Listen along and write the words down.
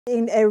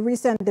In a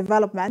recent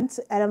development,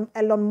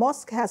 Elon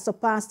Musk has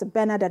surpassed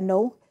Bernard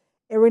Anault,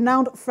 a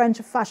renowned French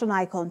fashion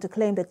icon, to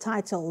claim the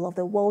title of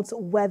the world's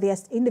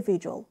wealthiest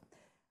individual.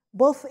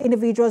 Both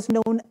individuals,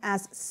 known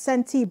as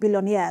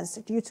centi-billionaires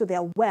due to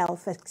their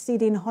wealth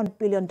exceeding $100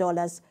 billion,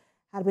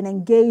 had been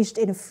engaged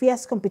in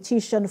fierce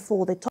competition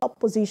for the top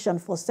position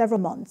for several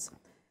months.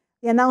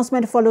 The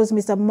announcement follows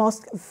Mr.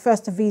 Musk's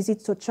first visit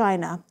to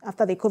China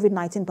after the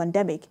COVID-19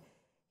 pandemic.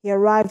 He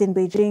arrived in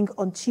Beijing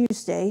on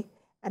Tuesday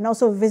and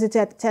also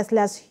visited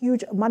Tesla's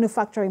huge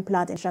manufacturing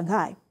plant in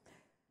Shanghai.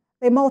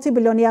 The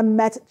multi-billionaire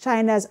met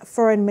China's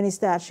Foreign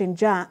Minister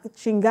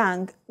Qin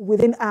Gang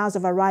within hours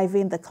of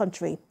arriving in the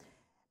country.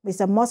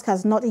 Mr. Musk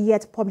has not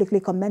yet publicly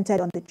commented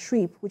on the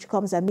trip, which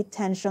comes amid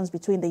tensions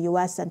between the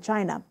US and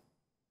China.